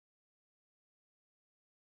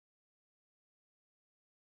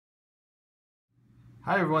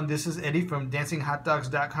Hi everyone, this is Eddie from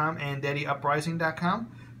DancingHotDogs.com and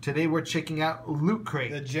DaddyUprising.com. Today we're checking out Lootcrate.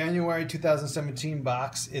 The January 2017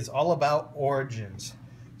 box is all about Origins.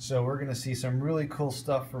 So we're going to see some really cool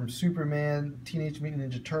stuff from Superman, Teenage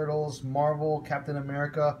Mutant Ninja Turtles, Marvel, Captain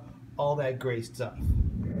America, all that great stuff.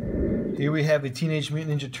 Here we have a Teenage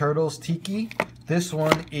Mutant Ninja Turtles Tiki. This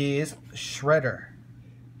one is Shredder.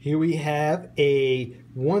 Here we have a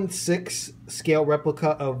 1/6 scale replica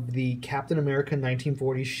of the Captain America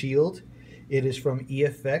 1940 shield. It is from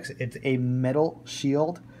EFX. It's a metal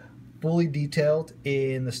shield, fully detailed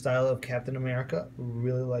in the style of Captain America.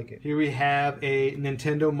 Really like it. Here we have a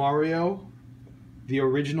Nintendo Mario, the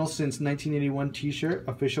original since 1981 t-shirt,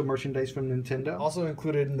 official merchandise from Nintendo. Also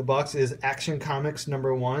included in the box is Action Comics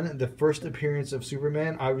 #1, the first appearance of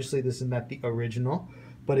Superman. Obviously this is not the original,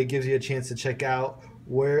 but it gives you a chance to check out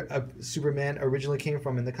where Superman originally came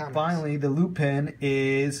from in the comics. Finally, the loot pen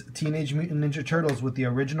is Teenage Mutant Ninja Turtles with the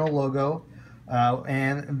original logo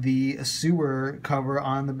and the sewer cover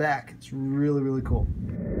on the back. It's really, really cool.